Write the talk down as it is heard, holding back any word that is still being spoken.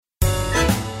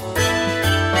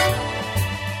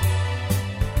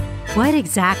What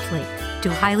exactly do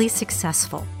highly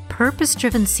successful,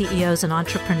 purpose-driven CEOs and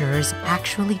entrepreneurs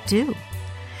actually do?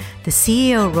 The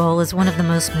CEO role is one of the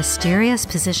most mysterious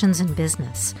positions in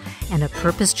business, and a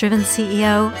purpose-driven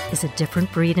CEO is a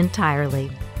different breed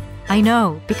entirely. I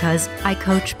know because I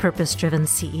coach purpose-driven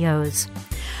CEOs.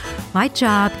 My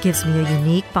job gives me a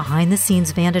unique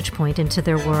behind-the-scenes vantage point into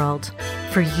their world.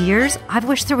 For years, I've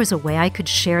wished there was a way I could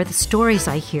share the stories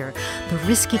I hear, the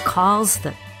risky calls,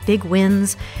 the big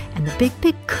wins, and the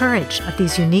big courage of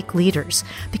these unique leaders,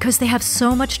 because they have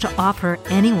so much to offer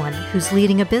anyone who's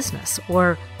leading a business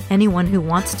or anyone who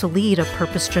wants to lead a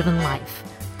purpose-driven life.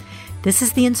 This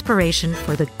is the inspiration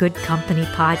for the Good Company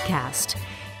podcast.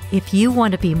 If you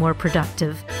want to be more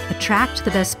productive, attract the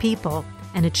best people,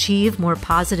 and achieve more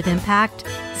positive impact,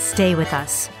 stay with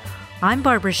us. I'm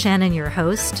Barbara Shannon, your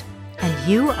host, and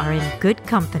you are in good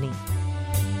company.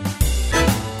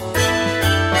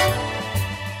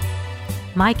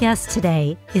 My guest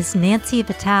today is Nancy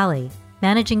Vitale,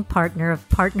 Managing Partner of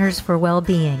Partners for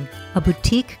Wellbeing, a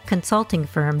boutique consulting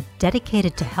firm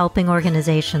dedicated to helping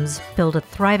organizations build a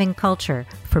thriving culture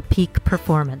for peak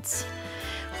performance.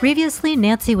 Previously,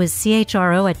 Nancy was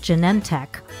CHRO at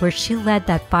Genentech, where she led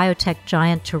that biotech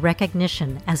giant to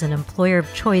recognition as an employer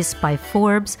of choice by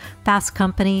Forbes, Fast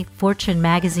Company, Fortune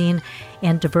Magazine,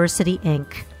 and Diversity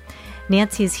Inc.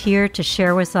 Nancy is here to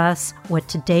share with us what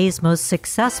today's most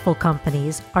successful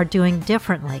companies are doing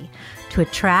differently to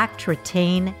attract,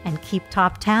 retain, and keep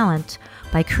top talent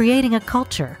by creating a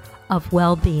culture of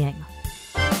well-being.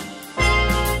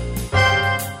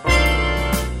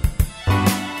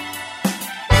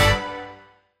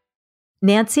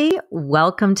 Nancy,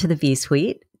 welcome to the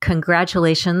V-Suite.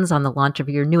 Congratulations on the launch of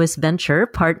your newest venture,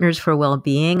 Partners for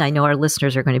Wellbeing. I know our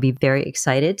listeners are going to be very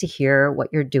excited to hear what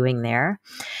you're doing there.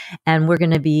 And we're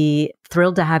going to be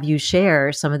thrilled to have you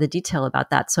share some of the detail about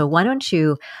that. So why don't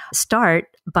you start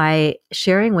by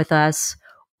sharing with us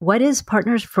what is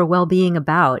Partners for Wellbeing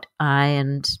about?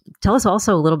 And tell us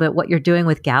also a little bit what you're doing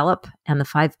with Gallup and the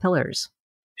 5 pillars.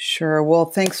 Sure. Well,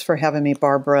 thanks for having me,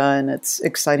 Barbara, and it's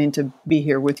exciting to be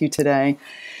here with you today.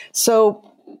 So,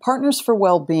 Partners for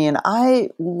Wellbeing, I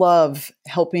love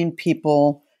helping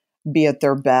people be at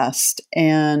their best.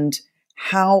 And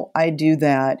how I do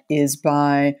that is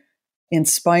by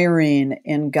inspiring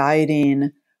and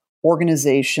guiding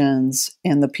organizations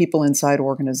and the people inside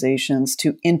organizations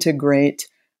to integrate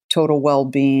total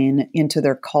well-being into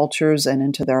their cultures and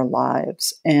into their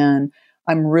lives. And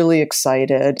I'm really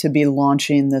excited to be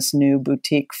launching this new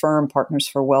boutique firm, Partners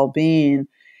for Wellbeing,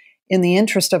 in the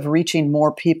interest of reaching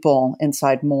more people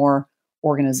inside more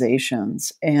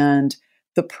organizations. And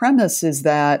the premise is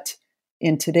that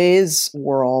in today's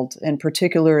world, in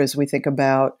particular, as we think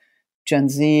about Gen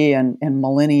Z and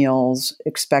millennials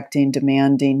expecting,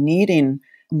 demanding, needing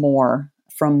more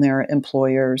from their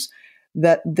employers,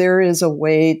 that there is a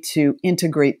way to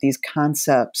integrate these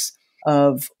concepts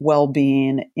of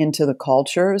well-being into the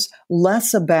cultures,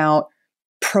 less about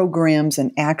programs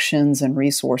and actions and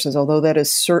resources, although that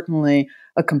is certainly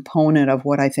a component of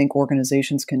what I think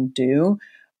organizations can do.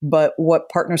 But what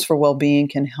Partners for Wellbeing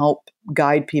can help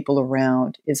guide people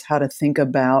around is how to think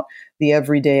about the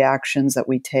everyday actions that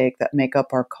we take that make up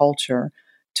our culture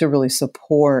to really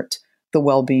support the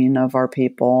well-being of our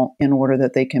people in order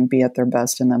that they can be at their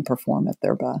best and then perform at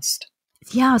their best.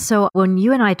 Yeah. So when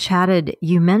you and I chatted,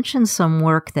 you mentioned some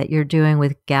work that you're doing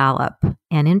with Gallup,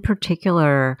 and in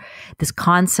particular, this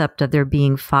concept of there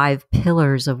being 5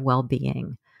 pillars of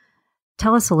well-being.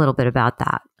 Tell us a little bit about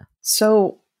that.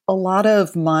 So a lot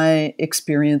of my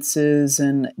experiences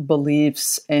and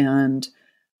beliefs and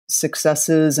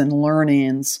successes and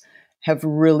learnings have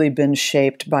really been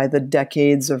shaped by the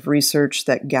decades of research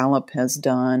that Gallup has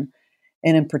done,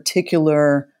 and in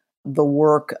particular, the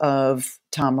work of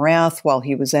Tom Rath. While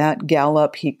he was at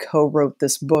Gallup, he co-wrote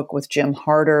this book with Jim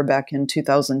Harter back in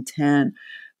 2010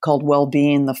 called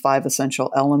Wellbeing, the 5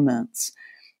 Essential Elements.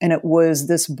 And it was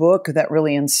this book that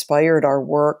really inspired our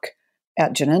work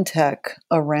at Genentech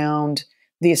around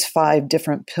these 5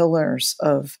 different pillars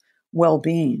of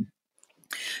well-being.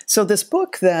 So this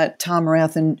book that Tom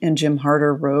Rath and Jim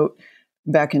Harter wrote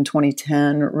back in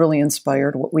 2010 really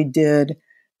inspired what we did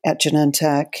at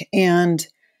Genentech. And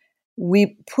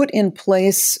we put in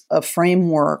place a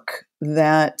framework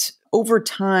that over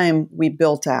time we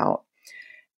built out.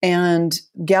 And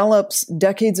Gallup's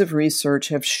decades of research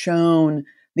have shown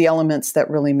the elements that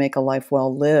really make a life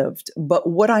well lived. But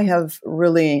what I have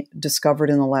really discovered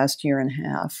in the last year and a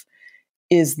half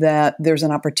is that there's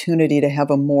an opportunity to have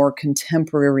a more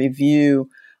contemporary view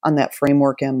on that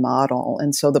framework and model.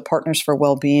 And so the Partners for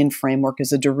Wellbeing framework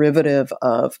is a derivative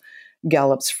of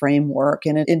Gallup's framework.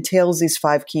 And it entails these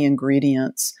 5 key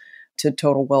ingredients to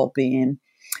total well-being.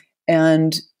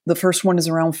 And the first one is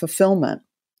around fulfillment.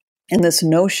 And this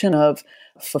notion of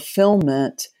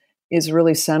fulfillment is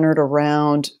really centered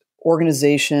around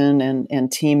organization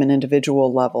and team and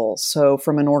individual levels. So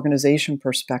from an organization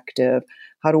perspective,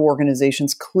 how do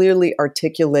organizations clearly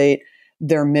articulate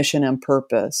their mission and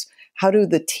purpose? How do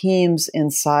the teams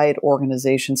inside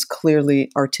organizations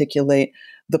clearly articulate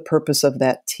the purpose of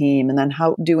that team? And then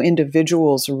how do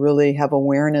individuals really have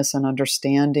awareness and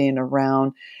understanding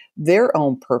around their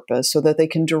own purpose so that they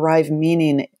can derive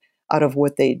meaning out of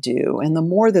what they do? And the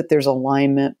more that there's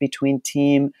alignment between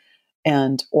team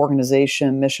and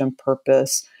organization, mission,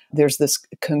 purpose, there's this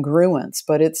congruence,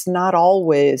 but it's not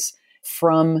always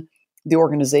from the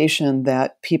organization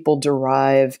that people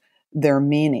derive their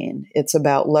meaning. It's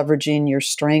about leveraging your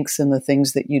strengths in the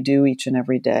things that you do each and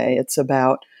every day. It's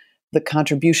about the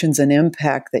contributions and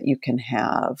impact that you can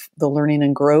have, the learning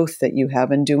and growth that you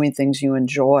have in doing things you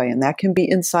enjoy. And that can be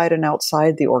inside and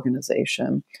outside the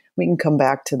organization. We can come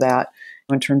back to that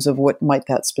in terms of what might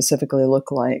that specifically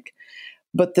look like.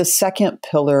 But the second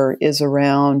pillar is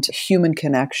around human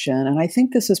connection. And I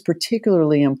think this is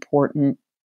particularly important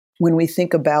when we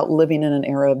think about living in an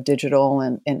era of digital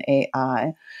and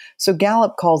AI. So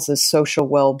Gallup calls this social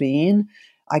well-being.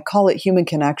 I call it human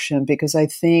connection because I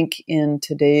think in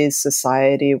today's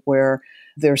society where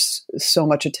there's so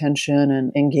much attention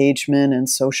and engagement and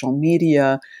social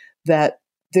media that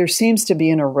there seems to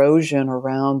be an erosion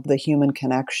around the human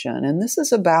connection. And this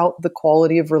is about the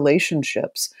quality of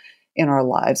relationships in our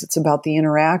lives. It's about the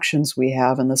interactions we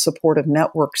have and the supportive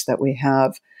networks that we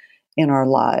have in our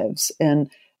lives.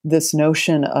 And this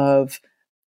notion of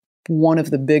one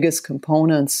of the biggest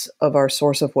components of our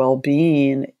source of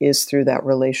well-being is through that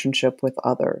relationship with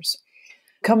others.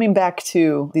 Coming back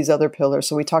to these other pillars,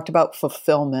 so we talked about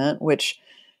fulfillment, which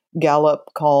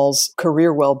Gallup calls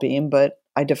career well-being, but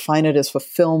I define it as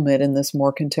fulfillment in this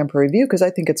more contemporary view because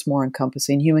I think it's more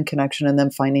encompassing. Human connection and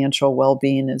then financial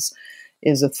well-being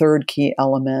is a third key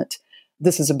element.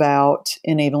 This is about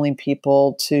enabling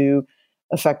people to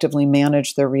effectively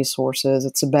manage their resources.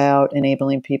 It's about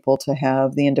enabling people to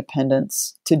have the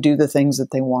independence to do the things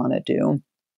that they want to do.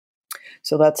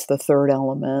 So that's the third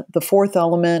element. The fourth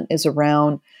element is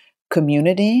around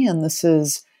community, and this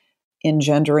is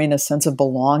engendering a sense of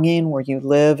belonging where you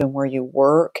live and where you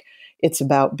work. It's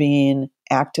about being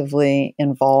actively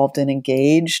involved and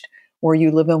engaged where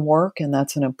you live and work, and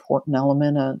that's an important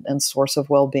element and source of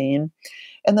well-being.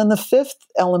 And then the fifth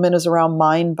element is around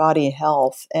mind-body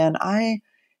health. And I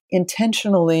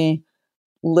intentionally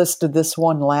listed this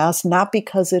one last, not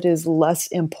because it is less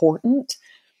important,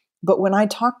 but when I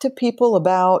talk to people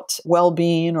about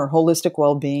well-being or holistic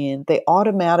well-being, they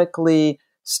automatically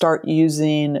start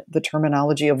using the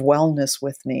terminology of wellness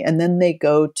with me. And then they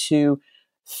go to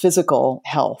physical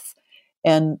health.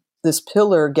 And this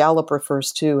pillar Gallup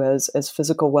refers to as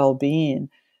physical well-being,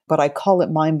 but I call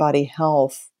it mind-body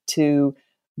health to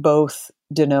both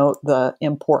denote the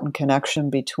important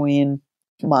connection between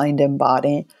mind and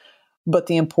body, but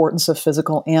the importance of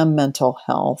physical and mental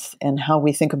health and how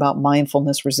we think about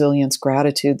mindfulness, resilience,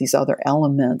 gratitude, these other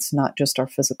elements, not just our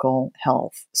physical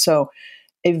health. So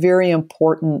a very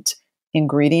important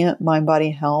ingredient, mind-body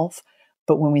health.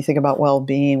 But when we think about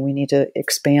well-being, we need to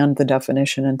expand the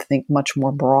definition and think much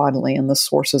more broadly in the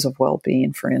sources of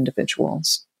well-being for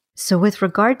individuals. So with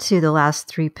regard to the last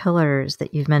 3 pillars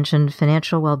that you've mentioned,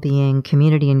 financial well-being,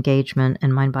 community engagement,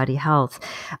 and mind-body health,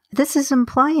 this is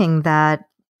implying that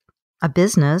a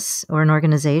business or an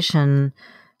organization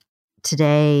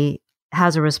today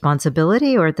has a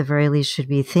responsibility, or at the very least should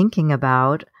be thinking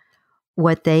about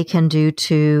what they can do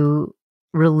to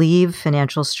relieve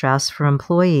financial stress for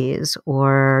employees.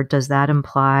 Or does that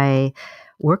imply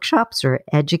workshops or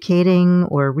educating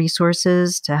or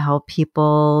resources to help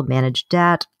people manage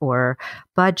debt or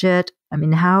budget? I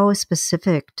mean, how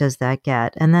specific does that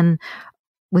get? And then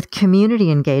with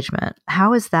community engagement,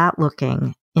 how is that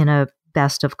looking in a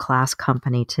best of class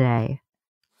company today?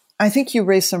 I think you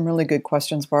raised some really good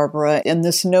questions, Barbara. And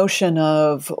this notion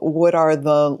of what are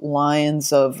the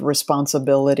lines of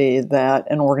responsibility that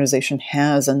an organization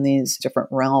has in these different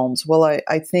realms? Well,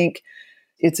 I think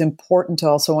it's important to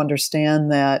also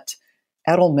understand that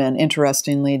Edelman,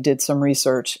 interestingly, did some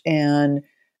research, and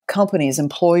companies,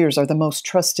 employers are the most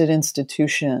trusted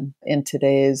institution in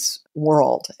today's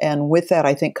world. And with that,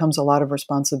 I think comes a lot of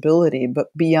responsibility.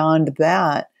 But beyond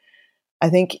that, I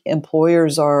think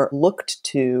employers are looked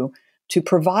to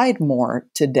provide more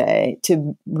today,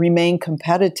 to remain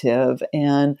competitive.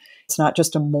 And it's not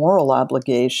just a moral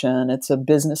obligation, it's a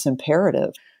business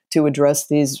imperative to address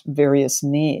these various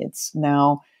needs.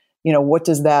 Now, what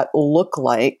does that look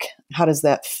like? How does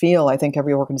that feel? I think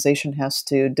every organization has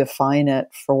to define it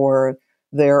for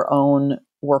their own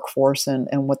workforce and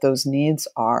what those needs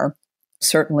are.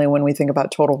 Certainly, when we think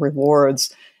about total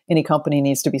rewards, any company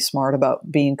needs to be smart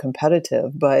about being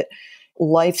competitive. But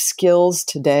life skills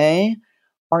today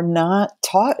are not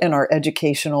taught in our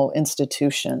educational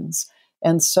institutions.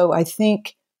 And so I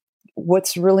think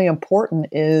what's really important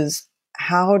is,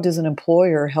 how does an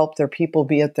employer help their people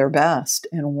be at their best?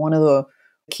 And one of the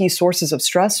key sources of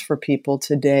stress for people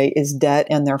today is debt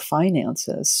and their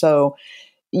finances. So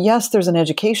yes, there's an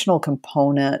educational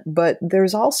component, but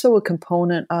there's also a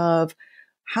component of,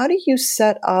 how do you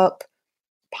set up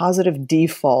positive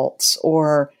defaults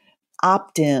or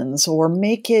opt-ins, or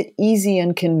make it easy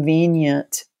and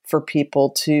convenient for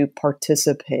people to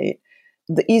participate?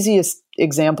 The easiest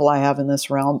example I have in this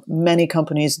realm, many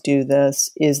companies do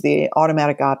this, is the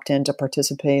automatic opt-in to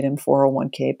participate in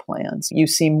 401k plans. You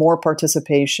see more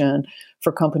participation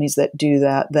for companies that do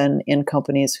that than in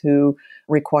companies who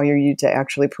require you to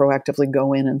actually proactively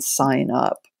go in and sign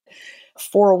up.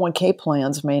 401k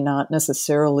plans may not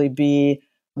necessarily be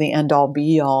the end-all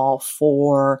be-all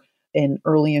for an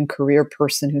early in career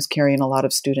person who's carrying a lot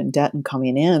of student debt and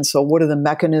coming in. So what are the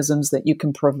mechanisms that you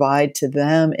can provide to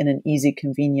them in an easy,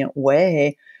 convenient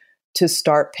way to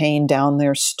start paying down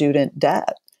their student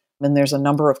debt? And there's a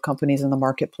number of companies in the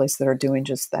marketplace that are doing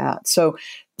just that. So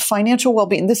financial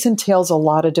well-being, this entails a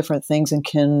lot of different things and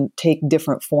can take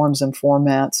different forms and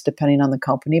formats depending on the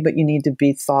company, but you need to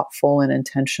be thoughtful and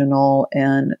intentional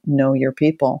and know your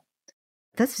people.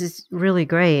 This is really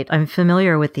great. I'm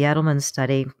familiar with the Edelman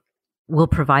study. We'll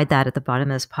provide that at the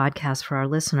bottom of this podcast for our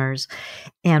listeners.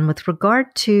 And with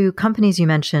regard to companies you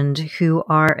mentioned who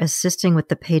are assisting with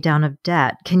the pay down of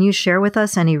debt, can you share with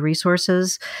us any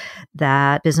resources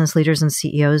that business leaders and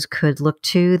CEOs could look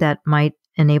to that might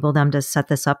enable them to set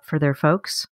this up for their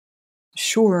folks?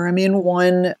 Sure. I mean,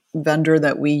 one vendor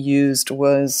that we used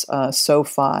was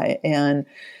SoFi. And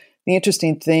the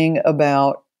interesting thing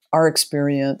about our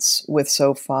experience with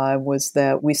SoFi was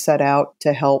that we set out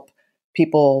to help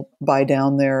people buy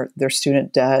down their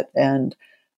student debt and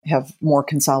have more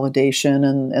consolidation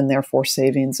and therefore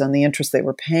savings on the interest they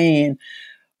were paying.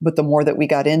 But the more that we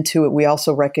got into it, we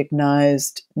also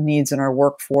recognized needs in our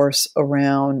workforce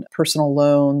around personal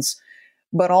loans,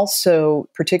 but also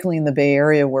particularly in the Bay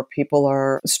Area where people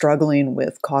are struggling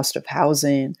with cost of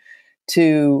housing,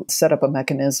 to set up a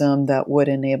mechanism that would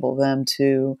enable them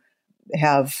to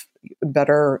have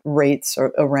better rates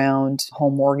around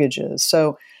home mortgages.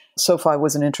 So SoFi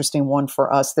was an interesting one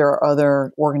for us. There are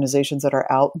other organizations that are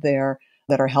out there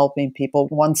that are helping people.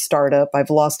 One startup I've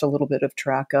lost a little bit of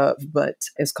track of, but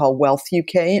it's called Wealth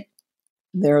UK.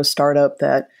 They're a startup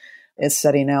that is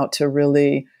setting out to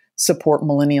really support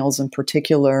millennials in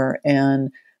particular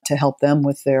and to help them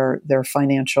with their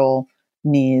financial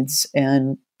needs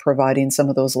and providing some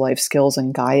of those life skills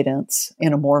and guidance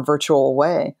in a more virtual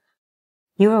way.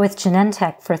 You were with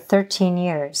Genentech for 13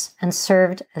 years and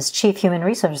served as Chief Human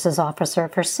Resources Officer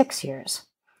for 6 years.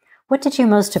 What did you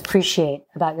most appreciate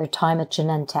about your time at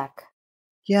Genentech?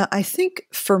 Yeah, I think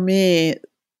for me,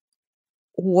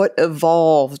 what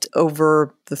evolved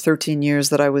over the 13 years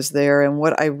that I was there and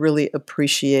what I really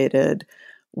appreciated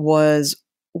was,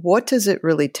 what does it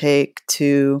really take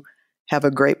to have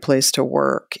a great place to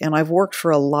work? And I've worked for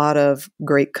a lot of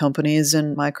great companies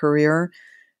in my career,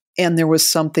 and there was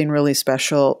something really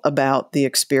special about the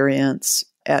experience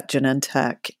at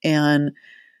Genentech. And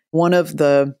one of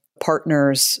the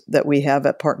partners that we have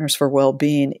at Partners for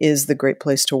Wellbeing is the Great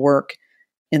Place to Work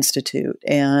Institute.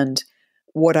 And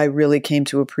what I really came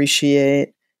to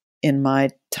appreciate in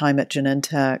my time at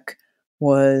Genentech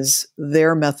was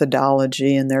their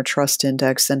methodology and their trust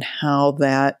index and how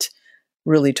that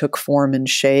really took form and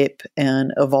shape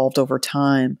and evolved over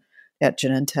time at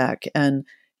Genentech. And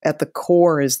at the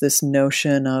core is this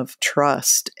notion of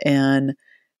trust. And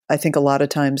I think a lot of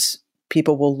times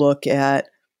people will look at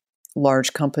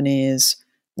large companies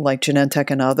like Genentech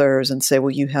and others and say,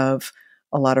 well, you have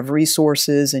a lot of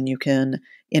resources and you can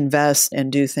invest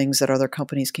and do things that other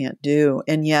companies can't do.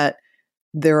 And yet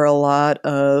there are a lot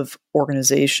of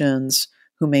organizations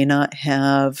who may not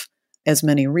have as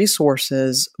many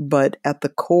resources, but at the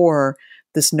core,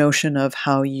 this notion of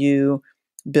how you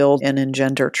build and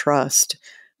engender trust,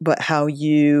 but how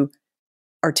you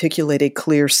articulate a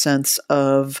clear sense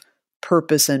of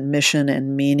purpose and mission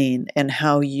and meaning, and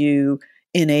how you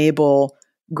enable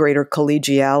greater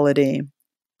collegiality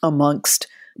amongst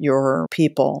your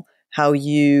people, how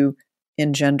you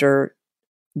engender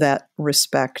that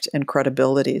respect and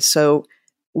credibility. So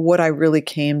what I really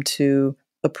came to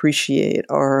appreciate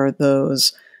are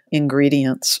those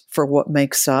ingredients for what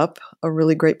makes up a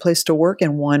really great place to work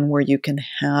and one where you can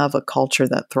have a culture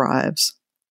that thrives.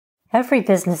 Every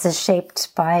business is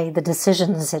shaped by the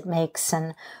decisions it makes,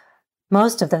 and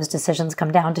most of those decisions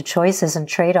come down to choices and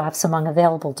trade-offs among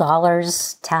available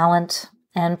dollars, talent,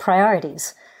 and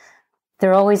priorities.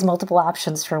 There are always multiple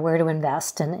options for where to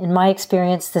invest, and in my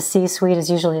experience, the C-suite is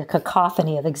usually a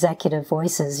cacophony of executive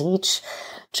voices, each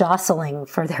jostling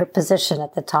for their position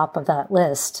at the top of that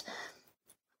list.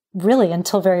 Really,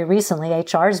 until very recently,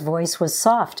 HR's voice was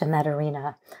soft in that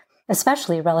arena,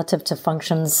 especially relative to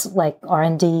functions like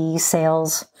R&D,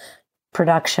 sales,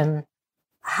 production.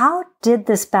 How did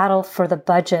this battle for the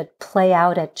budget play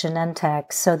out at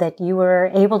Genentech so that you were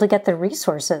able to get the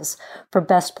resources for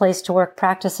best place to work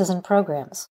practices and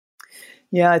programs?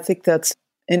 Yeah, I think that's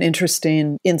an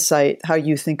interesting insight, how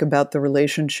you think about the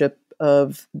relationship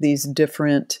of these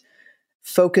different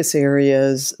focus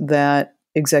areas that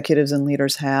executives and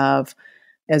leaders have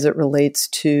as it relates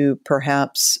to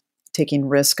perhaps taking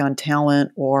risk on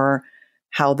talent or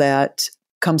how that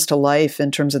comes to life in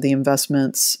terms of the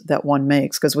investments that one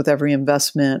makes. Because with every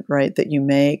investment, right, that you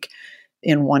make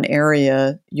in one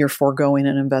area, you're foregoing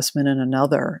an investment in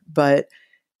another. But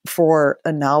for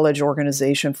a knowledge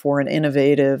organization, for an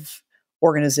innovative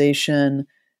organization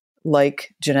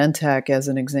like Genentech, as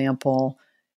an example,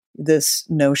 this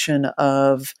notion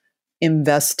of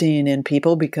investing in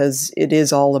people, because it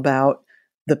is all about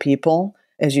the people,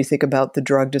 as you think about the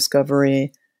drug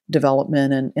discovery,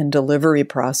 development, and delivery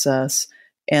process,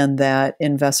 and that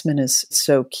investment is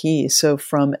so key. So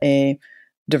from a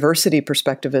diversity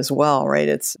perspective as well, right?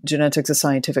 Genentech's a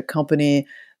scientific company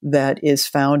that is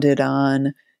founded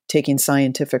on taking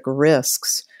scientific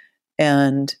risks.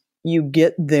 And you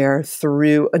get there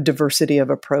through a diversity of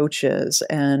approaches.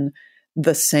 And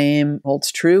the same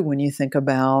holds true when you think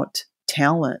about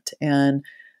talent. And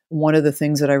one of the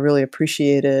things that I really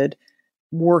appreciated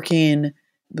working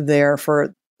there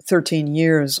for 13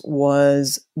 years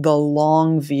was the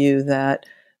long view that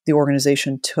the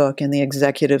organization took and the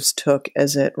executives took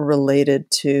as it related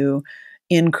to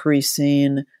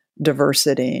increasing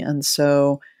diversity. And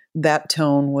so that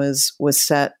tone was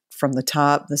set from the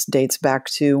top. This dates back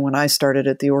to when I started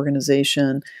at the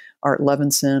organization. Art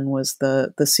Levinson was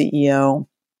the CEO.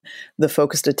 The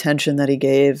focused attention that he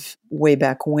gave way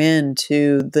back when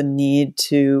to the need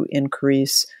to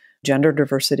increase gender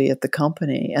diversity at the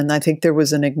company. And I think there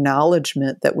was an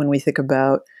acknowledgement that when we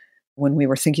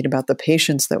were thinking about the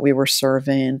patients that we were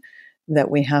serving, that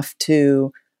we have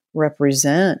to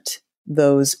represent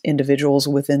those individuals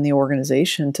within the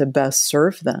organization to best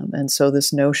serve them. And so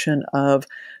this notion of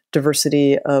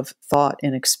diversity of thought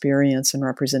and experience and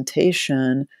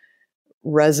representation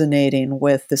resonating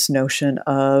with this notion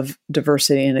of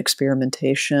diversity and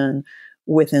experimentation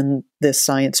within this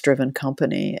science-driven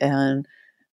company. And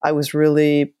I was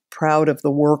really proud of the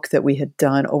work that we had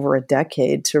done over a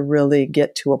decade to really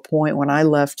get to a point when I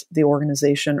left the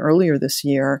organization earlier this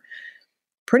year,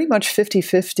 pretty much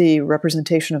 50-50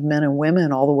 representation of men and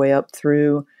women all the way up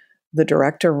through the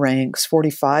director ranks,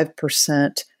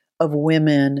 45% of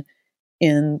women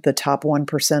in the top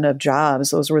 1% of jobs.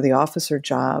 Those were the officer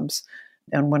jobs.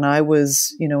 And when I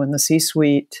was, in the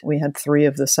C-suite, we had 3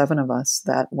 of the 7 of us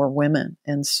that were women.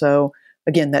 And so,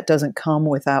 again, that doesn't come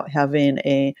without having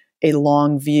a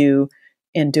long view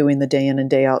and doing the day in and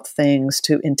day out things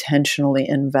to intentionally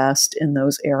invest in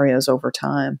those areas over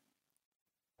time.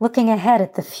 Looking ahead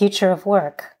at the future of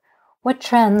work, what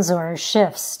trends or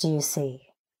shifts do you see?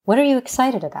 What are you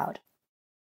excited about?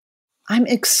 I'm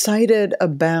excited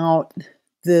about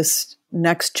this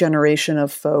next generation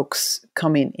of folks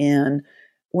coming in.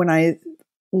 When I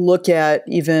look at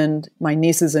even my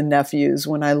nieces and nephews,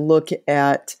 when I look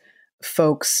at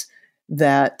folks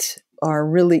that are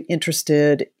really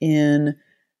interested in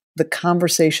the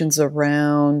conversations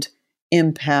around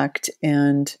impact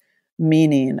and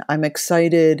meaning, I'm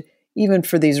excited even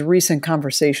for these recent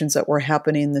conversations that were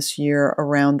happening this year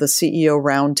around the CEO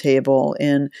roundtable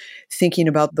and thinking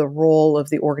about the role of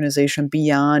the organization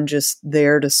beyond just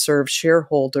there to serve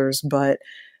shareholders, but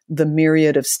the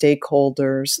myriad of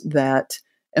stakeholders that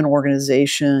an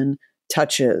organization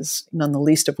touches, none the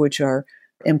least of which are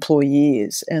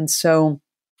employees. And so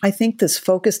I think this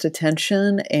focused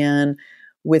attention, and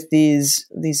with these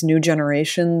new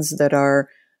generations that are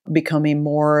becoming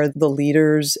more the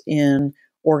leaders in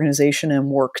organization and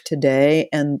work today,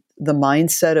 and the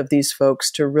mindset of these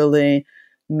folks to really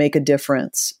make a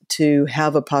difference, to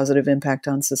have a positive impact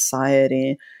on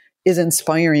society, is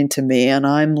inspiring to me. And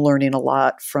I'm learning a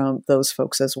lot from those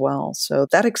folks as well. So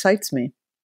that excites me.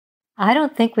 I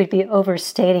don't think we'd be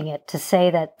overstating it to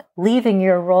say that leaving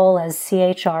your role as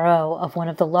CHRO of one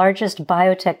of the largest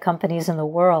biotech companies in the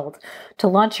world to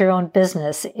launch your own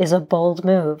business is a bold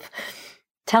move.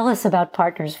 Tell us about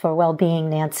Partners for Wellbeing,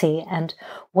 Nancy, and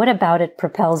what about it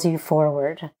propels you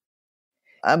forward?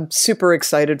 I'm super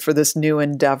excited for this new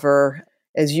endeavor.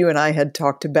 As you and I had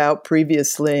talked about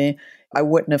previously, I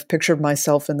wouldn't have pictured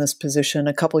myself in this position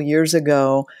a couple years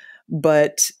ago,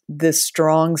 but this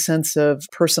strong sense of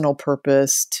personal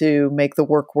purpose to make the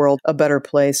work world a better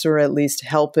place, or at least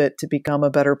help it to become a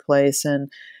better place.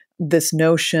 And this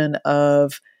notion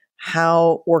of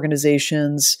how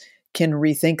organizations can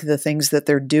rethink the things that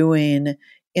they're doing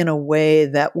in a way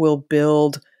that will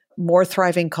build more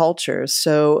thriving cultures.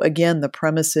 So again, the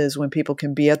premise is when people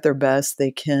can be at their best,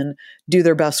 they can do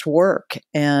their best work.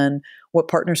 And what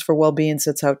Partners for Wellbeing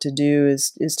sets out to do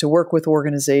is to work with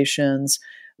organizations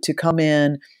to come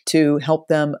in to help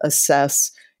them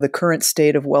assess the current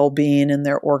state of well-being in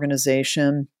their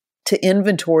organization, to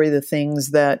inventory the things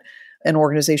that an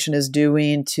organization is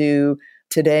doing to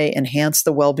today enhance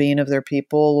the well-being of their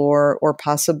people, or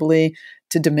possibly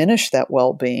to diminish that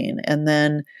well-being, and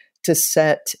then to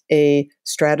set a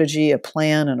strategy, a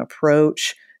plan, an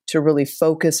approach to really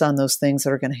focus on those things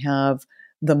that are going to have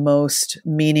the most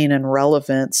meaning and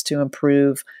relevance to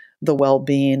improve the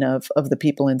well-being of the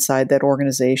people inside that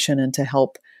organization, and to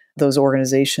help those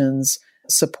organizations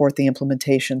support the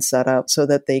implementation setup so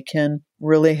that they can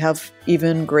really have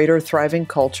even greater thriving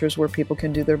cultures where people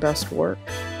can do their best work.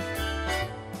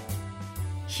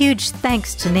 Huge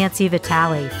thanks to Nancy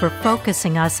Vitale for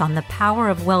focusing us on the power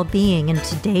of well-being in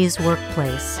today's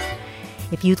workplace.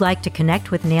 If you'd like to connect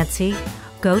with Nancy,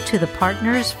 go to the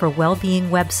Partners for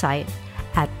Wellbeing website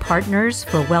at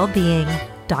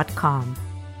partnersforwellbeing.com.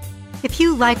 If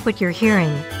you like what you're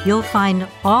hearing, you'll find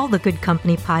all the Good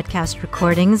Company podcast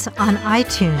recordings on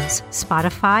iTunes,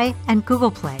 Spotify, and Google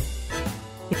Play.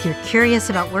 If you're curious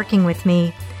about working with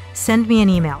me, send me an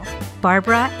email,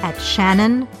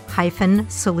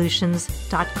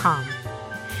 barbara@shannon-solutions.com.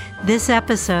 This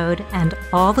episode and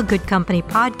all the Good Company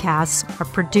podcasts are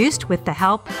produced with the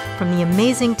help from the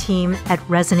amazing team at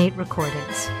Resonate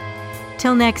Recordings.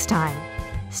 Till next time,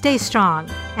 stay strong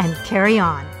and carry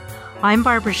on. I'm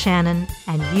Barbara Shannon,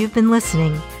 and you've been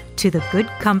listening to the Good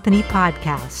Company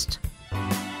Podcast.